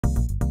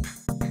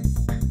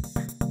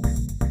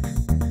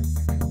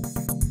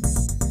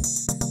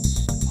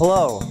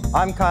Hello,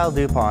 I'm Kyle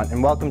DuPont,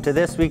 and welcome to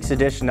this week's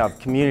edition of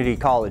Community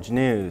College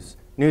News.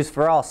 News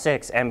for all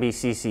 6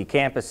 NBCC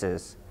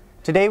campuses.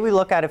 Today we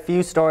look at a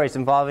few stories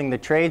involving the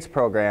trades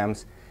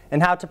programs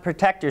and how to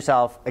protect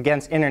yourself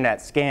against internet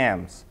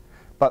scams.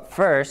 But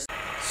first,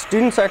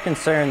 students are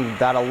concerned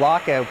that a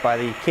lockout by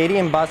the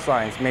Acadian bus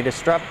lines may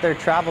disrupt their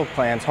travel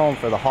plans home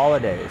for the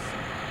holidays.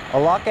 A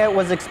lockout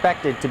was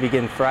expected to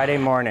begin Friday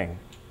morning.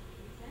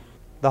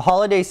 The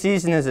holiday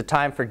season is a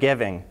time for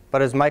giving,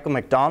 but as Michael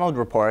McDonald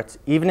reports,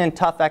 even in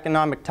tough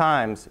economic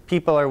times,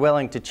 people are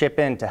willing to chip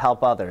in to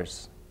help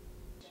others.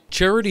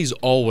 Charities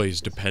always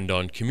depend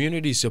on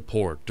community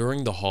support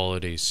during the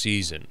holiday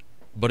season,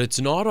 but it's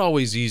not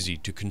always easy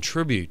to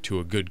contribute to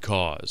a good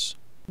cause.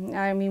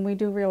 I mean, we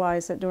do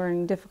realize that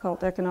during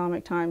difficult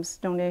economic times,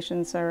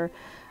 donations are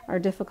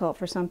difficult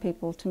for some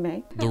people to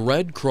make. The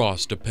Red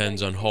Cross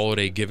depends on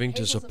holiday giving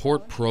to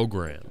support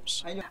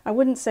programs. I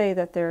wouldn't say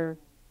that they're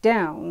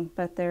down,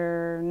 but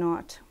they're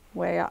not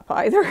way up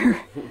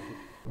either.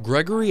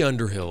 Gregory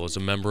Underhill is a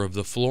member of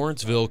the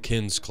Florenceville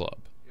Kins Club.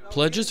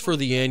 Pledges for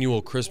the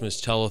annual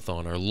Christmas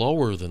telethon are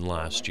lower than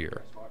last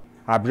year.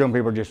 I presume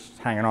people are just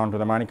hanging on to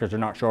the money because they're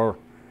not sure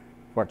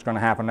what's going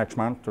to happen next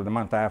month or the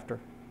month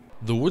after.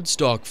 The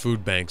Woodstock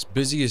Food Bank's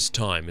busiest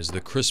time is the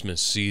Christmas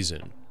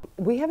season.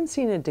 We haven't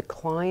seen a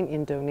decline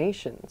in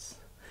donations,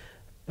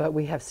 but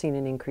we have seen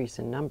an increase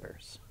in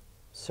numbers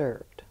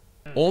served.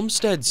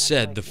 Olmsted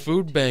said the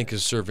food bank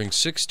is serving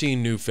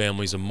 16 new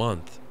families a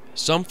month.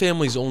 Some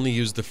families only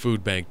use the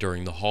food bank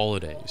during the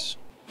holidays.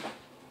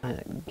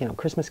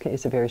 Christmas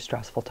is a very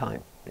stressful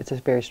time. It's a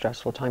very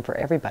stressful time for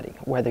everybody,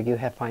 whether you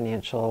have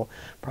financial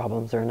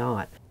problems or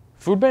not.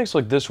 Food banks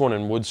like this one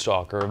in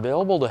Woodstock are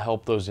available to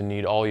help those in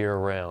need all year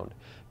round,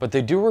 but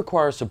they do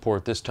require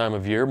support this time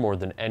of year more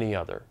than any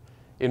other.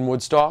 In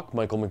Woodstock,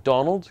 Michael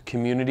McDonald,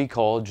 Community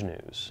College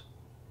News.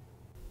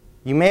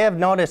 You may have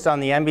noticed on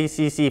the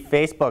NBCC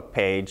Facebook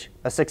page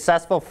a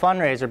successful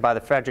fundraiser by the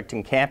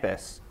Fredericton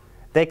campus.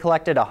 They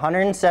collected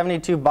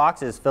 172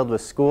 boxes filled with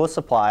school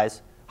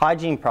supplies,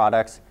 hygiene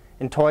products,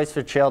 and toys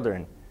for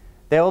children.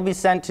 They will be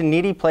sent to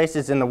needy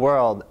places in the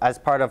world as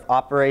part of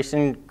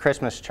Operation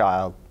Christmas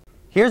Child.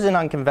 Here's an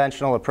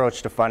unconventional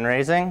approach to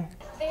fundraising.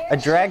 A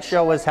drag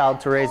show was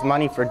held to raise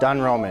money for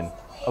Dunroman,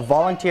 a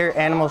volunteer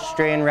animal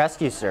stray and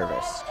rescue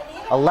service.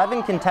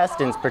 11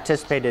 contestants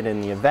participated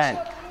in the event.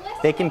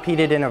 They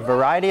competed in a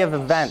variety of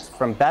events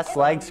from Best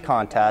Legs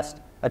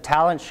contest, a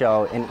talent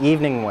show, and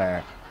evening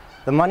wear.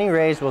 The money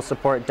raised will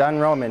support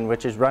Dunroman,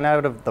 which is run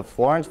out of the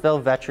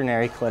Florenceville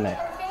Veterinary Clinic.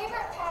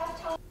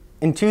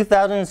 In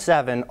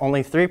 2007,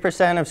 only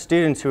 3% of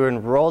students who were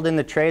enrolled in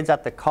the trades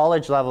at the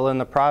college level in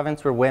the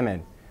province were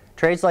women.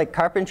 Trades like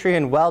carpentry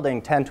and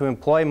welding tend to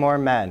employ more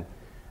men.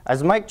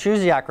 As Mike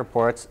Truziak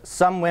reports,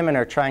 some women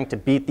are trying to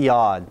beat the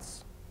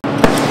odds.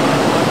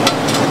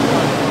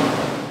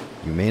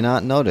 You may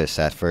not notice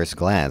at first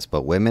glance,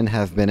 but women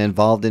have been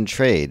involved in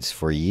trades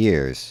for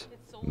years.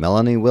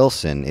 Melanie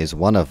Wilson is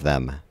one of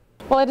them.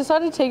 Well, I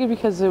decided to take it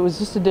because it was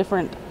just a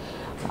different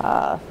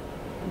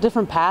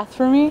path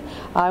for me.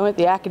 I went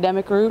the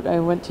academic route. I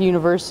went to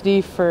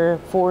university for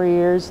 4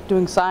 years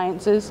doing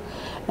sciences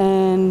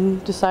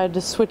and decided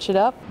to switch it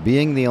up.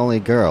 Being the only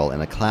girl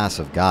in a class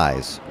of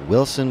guys,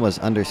 Wilson was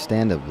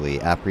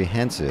understandably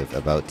apprehensive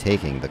about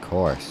taking the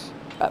course.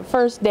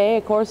 First day,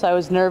 of course, I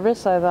was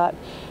nervous. I thought,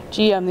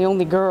 gee, I'm the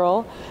only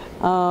girl.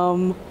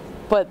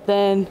 But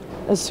then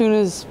as soon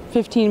as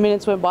 15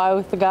 minutes went by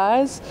with the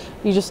guys,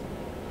 you just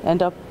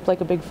end up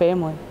like a big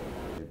family.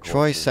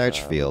 Troy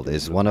Sarchfield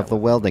is one of the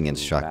welding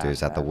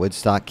instructors at the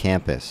Woodstock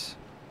campus.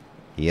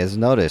 He has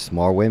noticed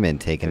more women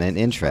taking an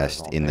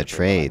interest in the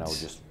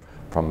trades.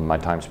 From my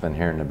time spent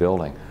here in the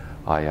building,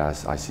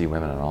 I see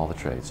women in all the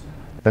trades.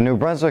 The New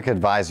Brunswick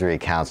Advisory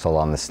Council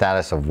on the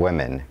Status of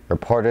Women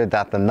reported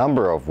that the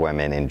number of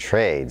women in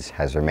trades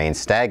has remained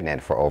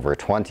stagnant for over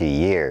 20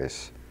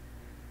 years.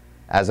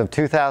 As of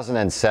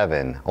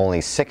 2007, only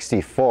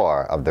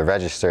 64 of the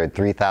registered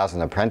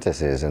 3,000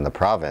 apprentices in the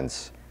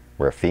province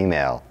were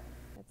female.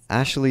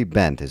 Ashley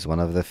Bent is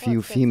one of the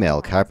few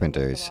female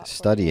carpenters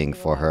studying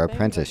for her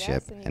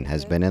apprenticeship and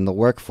has been in the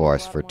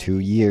workforce for 2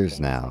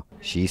 years now.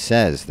 She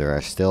says there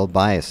are still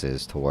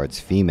biases towards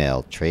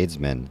female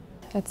tradesmen.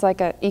 It's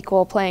like an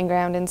equal playing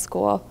ground in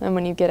school, and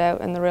when you get out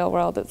in the real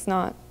world, it's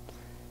not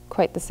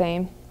quite the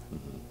same.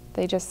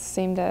 They just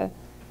seem to,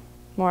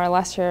 more or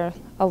less, you're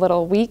a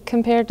little weak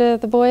compared to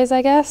the boys,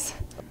 I guess.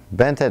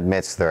 Bent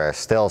admits there are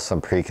still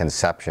some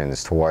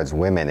preconceptions towards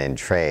women in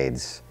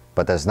trades,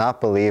 but does not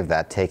believe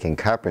that taking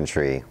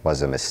carpentry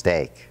was a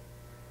mistake.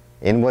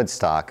 In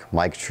Woodstock,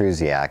 Mike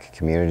Truziak,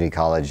 Community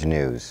College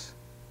News.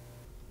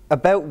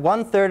 About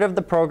 1/3 of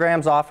the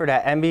programs offered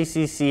at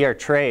NBCC are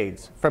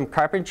trades. From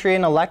carpentry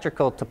and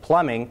electrical to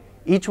plumbing,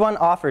 each one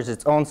offers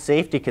its own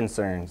safety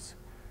concerns.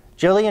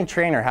 Jillian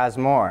Trainer has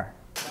more.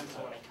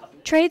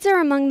 Trades are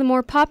among the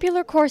more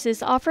popular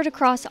courses offered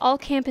across all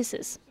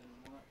campuses.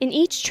 In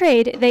each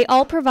trade, they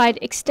all provide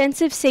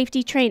extensive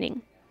safety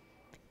training.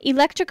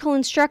 Electrical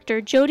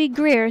instructor Jody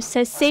Greer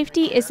says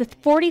safety is a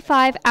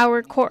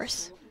 45-hour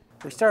course.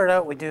 We started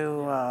out, we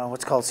do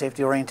what's called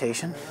safety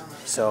orientation.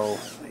 So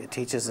it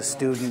teaches the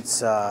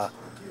students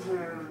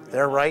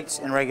their rights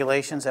and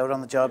regulations out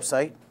on the job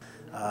site.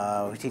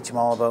 We teach them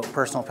all about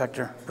personal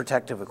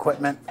protective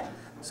equipment.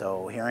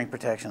 So hearing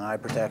protection, eye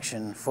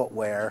protection,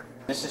 footwear.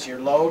 This is your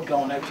load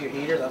going out to your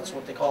heater. That's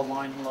what they call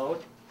line and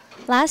load.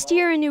 Last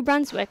year in New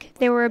Brunswick,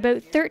 there were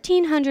about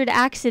 1,300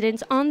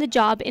 accidents on the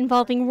job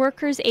involving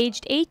workers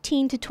aged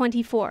 18 to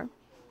 24.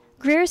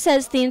 Greer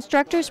says the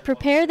instructors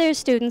prepare their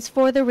students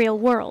for the real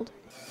world.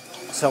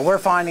 So we're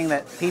finding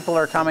that people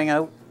are coming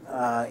out,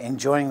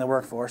 enjoying the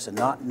workforce and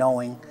not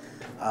knowing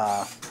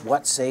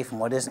what's safe and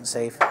what isn't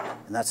safe,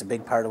 and that's a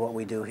big part of what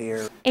we do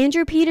here.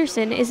 Andrew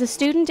Peterson is a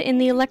student in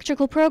the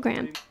electrical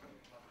program.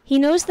 He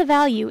knows the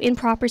value in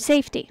proper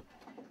safety.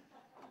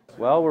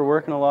 Well, we're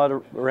working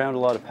around a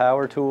lot of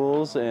power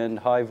tools and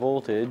high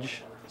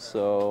voltage,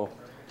 so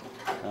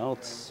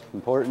it's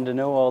important to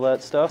know all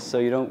that stuff so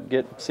you don't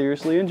get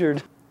seriously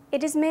injured.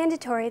 It is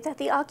mandatory that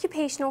the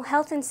Occupational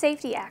Health and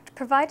Safety Act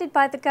provided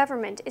by the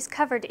government is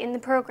covered in the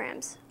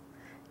programs.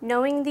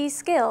 Knowing these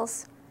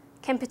skills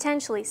can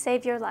potentially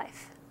save your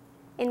life.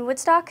 In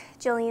Woodstock,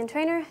 Jillian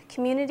Traynor,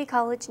 Community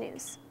College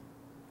News.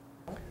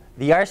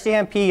 The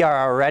RCMP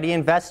are already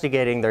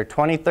investigating their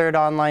 23rd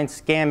online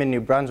scam in New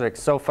Brunswick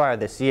so far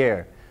this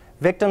year.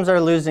 Victims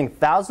are losing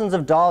thousands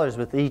of dollars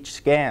with each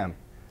scam.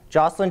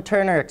 Jocelyn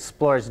Turner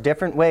explores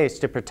different ways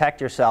to protect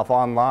yourself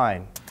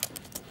online.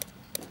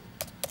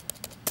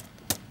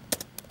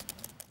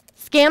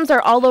 Scams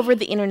are all over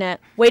the internet,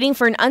 waiting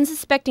for an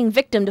unsuspecting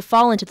victim to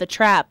fall into the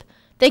trap.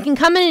 They can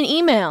come in an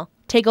email,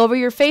 take over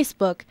your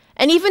Facebook,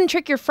 and even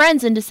trick your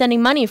friends into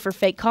sending money for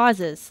fake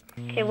causes.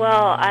 Okay,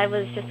 well, I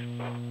was just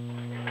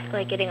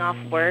getting off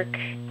work,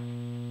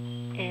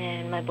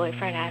 and my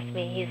boyfriend asked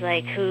me, he's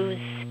like, "Who's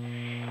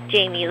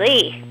Jamie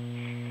Lee?"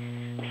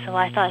 So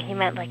I thought he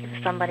meant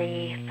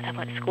somebody I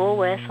went to school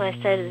with, so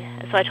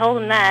I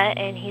told him that,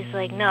 and he's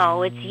like,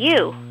 "No, it's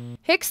you."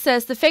 Hicks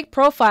says the fake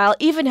profile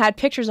even had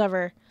pictures of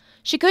her.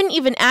 She couldn't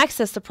even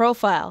access the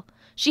profile.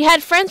 She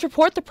had friends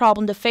report the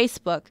problem to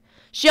Facebook.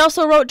 She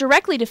also wrote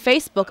directly to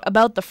Facebook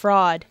about the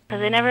fraud.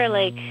 Because they never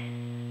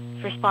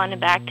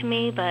responded back to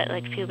me, but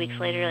a few weeks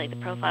later the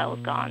profile was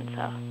gone.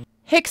 So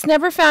Hicks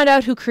never found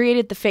out who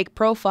created the fake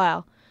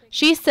profile.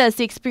 She says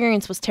the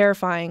experience was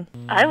terrifying.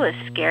 I was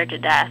scared to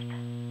death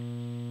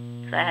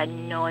because I had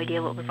no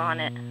idea what was on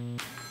it.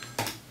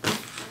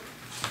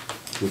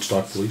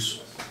 Woodstock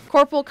Police.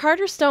 Corporal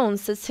Carter Stone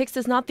says Hicks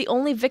is not the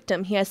only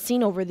victim he has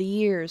seen over the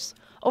years.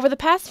 Over the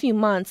past few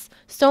months,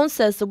 Stone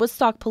says the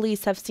Woodstock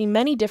Police have seen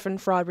many different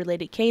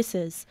fraud-related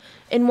cases.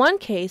 In one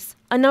case,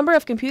 a number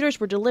of computers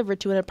were delivered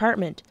to an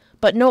apartment,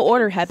 but no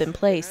order had been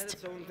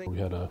placed. We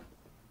had a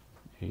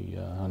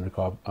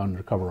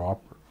undercover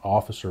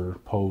officer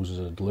pose as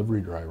a delivery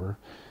driver,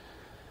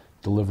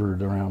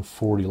 delivered around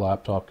 40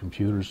 laptop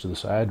computers to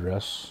this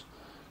address,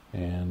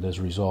 and as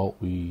a result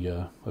we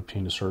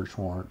obtained a search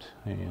warrant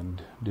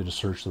and did a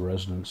search of the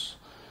residence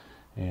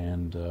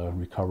and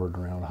recovered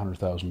around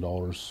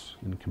 $100,000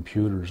 in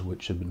computers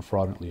which had been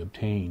fraudulently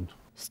obtained.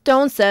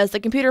 Stone says the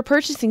computer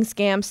purchasing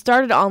scam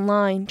started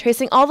online,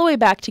 tracing all the way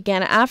back to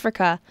Ghana,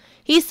 Africa.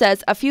 He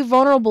says a few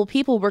vulnerable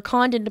people were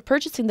conned into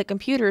purchasing the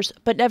computers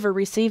but never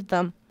received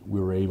them.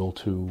 We were able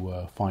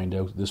to find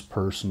out that this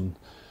person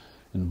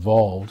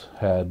involved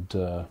had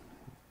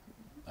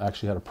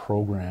actually had a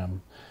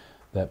program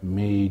that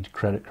made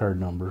credit card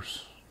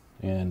numbers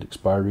and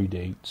expiry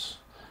dates,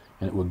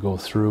 and it would go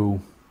through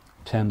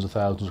tens of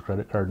thousands of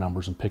credit card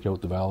numbers and pick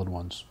out the valid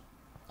ones.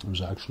 It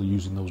was actually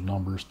using those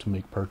numbers to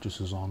make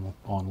purchases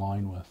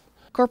online with.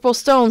 Corporal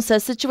Stone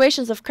says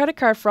situations of credit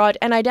card fraud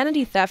and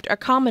identity theft are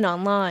common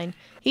online.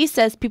 He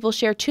says people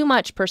share too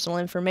much personal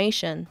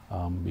information.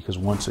 Because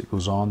once it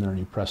goes on there and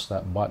you press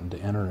that button to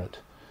enter it,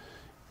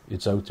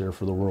 it's out there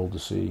for the world to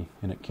see,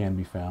 and it can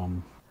be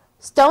found.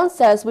 Stone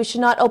says we should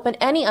not open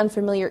any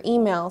unfamiliar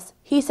emails.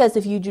 He says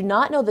if you do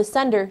not know the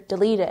sender,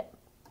 delete it.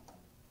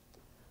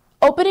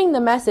 Opening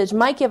the message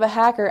might give a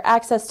hacker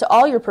access to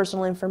all your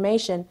personal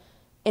information.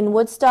 In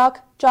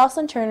Woodstock,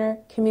 Jocelyn Turner,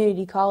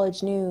 Community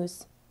College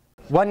News.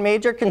 One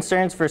major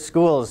concern for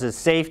schools is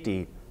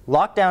safety.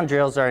 Lockdown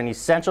drills are an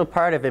essential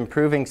part of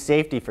improving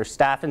safety for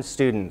staff and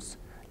students.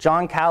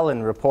 John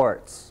Cowlin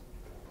reports.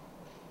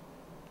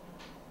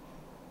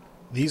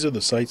 These are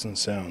the sights and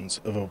sounds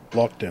of a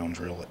lockdown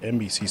drill at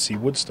NBCC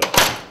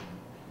Woodstock.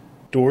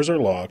 Doors are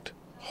locked,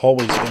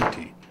 hallways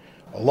empty.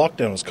 A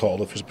lockdown is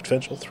called if there's a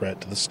potential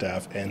threat to the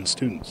staff and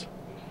students.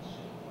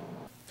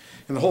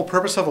 And the whole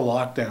purpose of a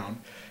lockdown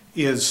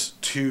is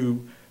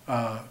to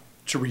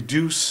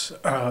reduce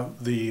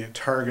the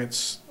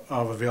targets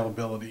of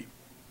availability.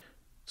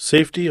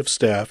 Safety of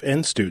staff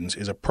and students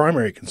is a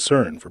primary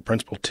concern for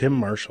Principal Tim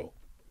Marshall.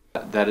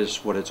 That is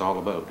what it's all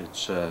about.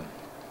 It's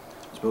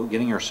about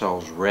getting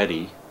ourselves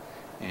ready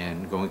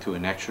and going through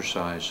an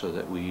exercise so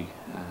that we,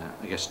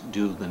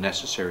 do the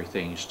necessary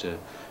things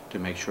to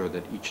make sure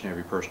that each and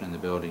every person in the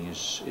building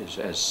is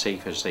as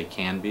safe as they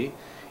can be.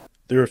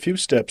 There are a few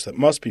steps that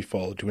must be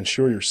followed to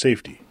ensure your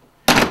safety.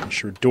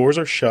 Ensure doors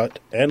are shut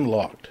and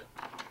locked.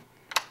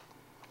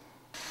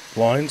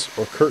 Blinds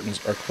or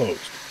curtains are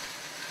closed.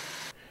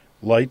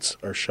 Lights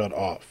are shut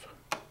off.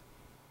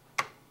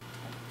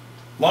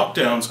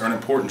 Lockdowns are an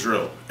important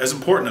drill, as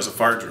important as a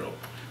fire drill.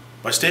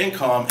 By staying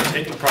calm and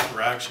taking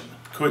proper action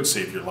could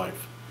save your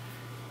life.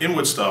 In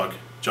Woodstock,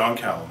 John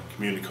Callan,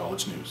 Community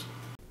College News.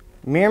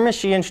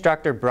 Miramichi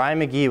instructor Brian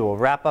McGee will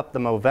wrap up the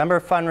Movember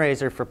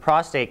fundraiser for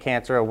prostate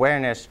cancer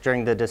awareness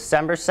during the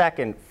December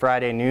 2nd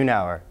Friday noon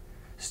hour.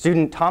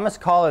 Student Thomas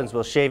Collins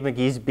will shave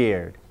McGee's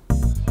beard.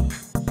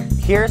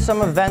 Here are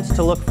some events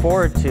to look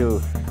forward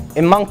to.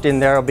 In Moncton,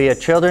 there will be a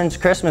children's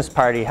Christmas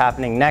party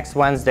happening next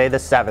Wednesday the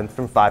 7th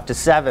from 5 to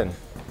 7.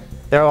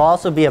 There will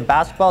also be a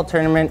basketball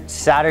tournament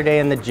Saturday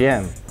in the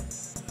gym.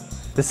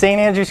 The St.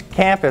 Andrews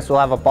campus will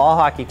have a ball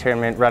hockey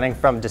tournament running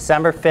from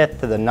December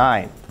 5th to the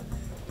 9th.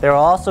 There will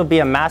also be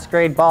a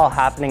masquerade ball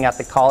happening at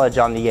the college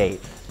on the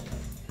 8th.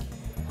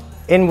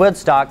 In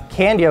Woodstock,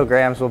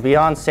 candyograms will be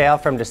on sale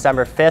from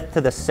December 5th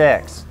to the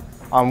 6th.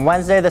 On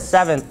Wednesday the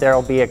 7th, there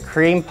will be a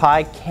cream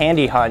pie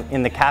candy hunt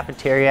in the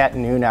cafeteria at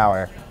noon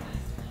hour.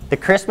 The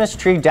Christmas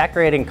tree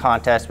decorating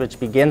contest, which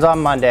begins on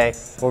Monday,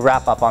 will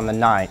wrap up on the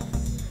 9th.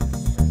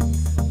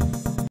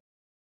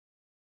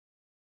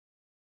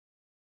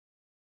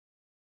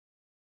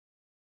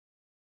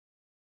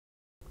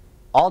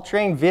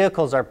 All-terrain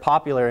vehicles are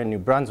popular in New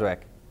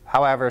Brunswick.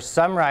 However,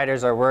 some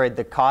riders are worried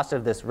the cost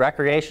of this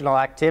recreational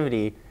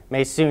activity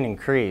may soon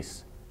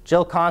increase.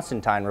 Jill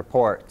Constantine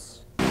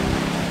reports.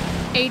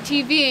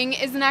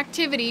 ATVing is an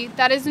activity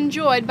that is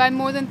enjoyed by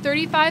more than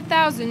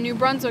 35,000 New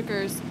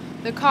Brunswickers.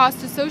 The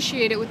cost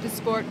associated with the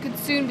sport could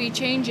soon be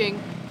changing.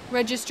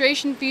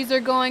 Registration fees are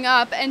going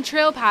up and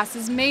trail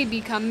passes may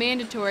become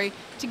mandatory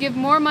to give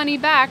more money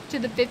back to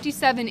the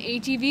 57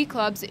 ATV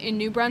clubs in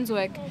New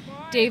Brunswick.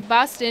 Dave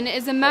Buston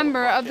is a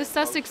member of the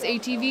Sussex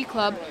ATV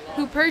Club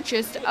who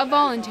purchased a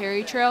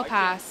voluntary trail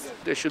pass.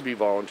 They should be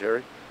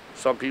voluntary.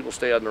 Some people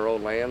stay on their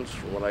own lands,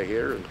 from what I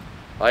hear, and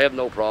I have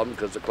no problem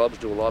because the clubs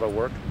do a lot of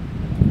work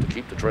to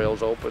keep the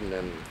trails open,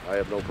 and I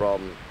have no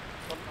problem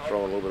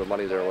throwing a little bit of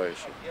money their way.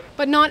 So.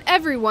 But not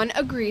everyone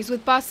agrees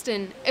with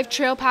Buston. If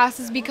trail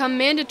passes become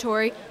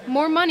mandatory,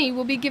 more money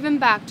will be given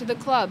back to the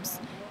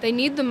clubs. They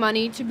need the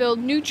money to build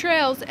new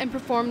trails and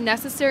perform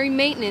necessary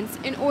maintenance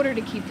in order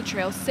to keep the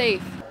trails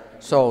safe.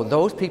 So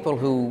those people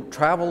who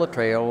travel the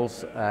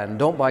trails and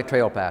don't buy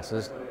trail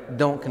passes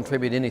don't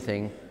contribute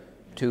anything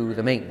to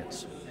the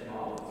maintenance,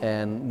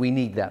 and we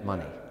need that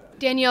money.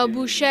 Danielle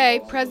Boucher,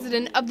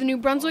 president of the New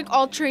Brunswick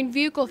All-Terrain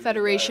Vehicle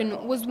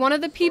Federation, was one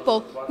of the people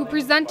who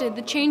presented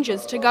the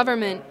changes to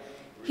government.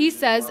 He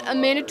says a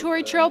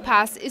mandatory trail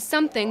pass is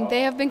something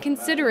they have been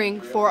considering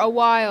for a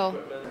while.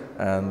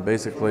 And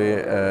basically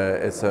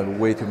it's a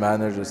way to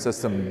manage the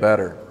system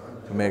better,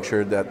 to make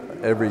sure that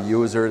every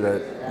user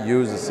that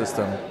uses the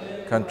system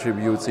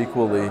contributes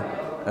equally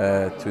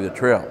to the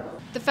trail.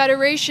 The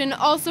Federation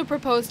also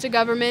proposed to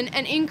government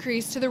an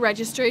increase to the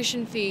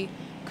registration fee.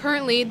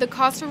 Currently, the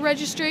cost for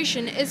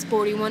registration is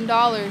 $41.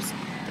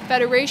 The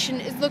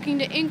Federation is looking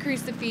to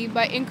increase the fee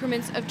by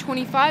increments of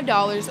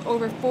 $25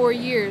 over 4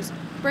 years,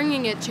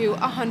 bringing it to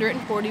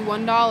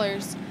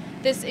 $141.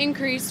 This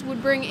increase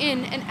would bring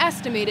in an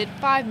estimated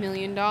 $5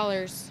 million.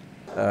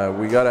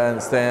 We got to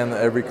understand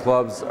every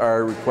clubs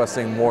are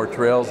requesting more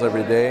trails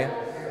every day.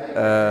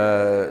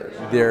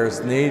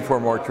 There's need for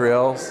more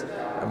trails,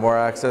 more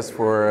access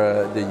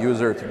for the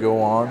user to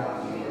go on,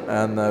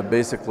 and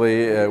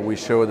basically we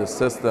show the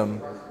system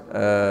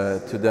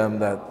to them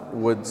that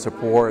would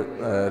support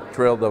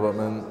trail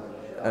development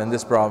in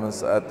this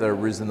province at a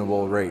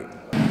reasonable rate.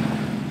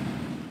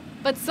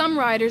 But some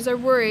riders are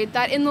worried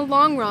that in the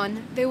long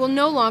run, they will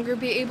no longer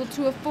be able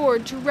to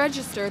afford to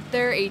register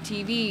their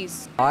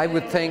ATVs. I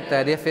would think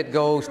that if it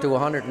goes to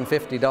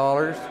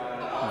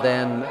 $150,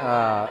 then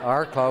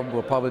our club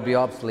will probably be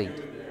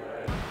obsolete.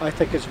 I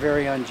think it's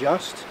very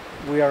unjust.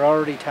 We are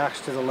already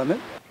taxed to the limit.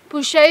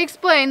 Boucher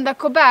explained that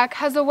Quebec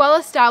has a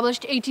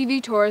well-established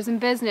ATV tourism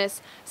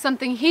business,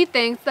 something he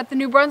thinks that the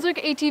New Brunswick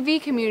ATV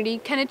community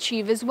can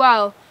achieve as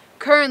well.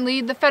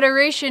 Currently, the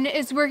Federation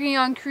is working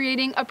on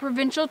creating a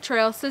provincial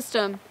trail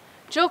system.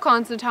 Jill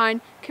Constantine,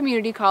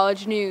 Community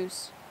College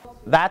News.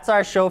 That's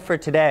our show for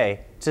today.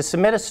 To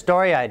submit a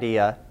story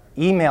idea,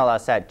 email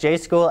us at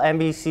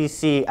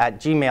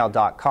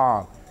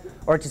jschoolnbcc@gmail.com.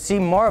 Or to see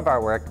more of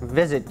our work,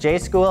 visit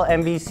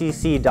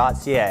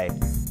jschoolnbcc.ca.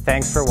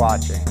 Thanks for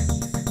watching.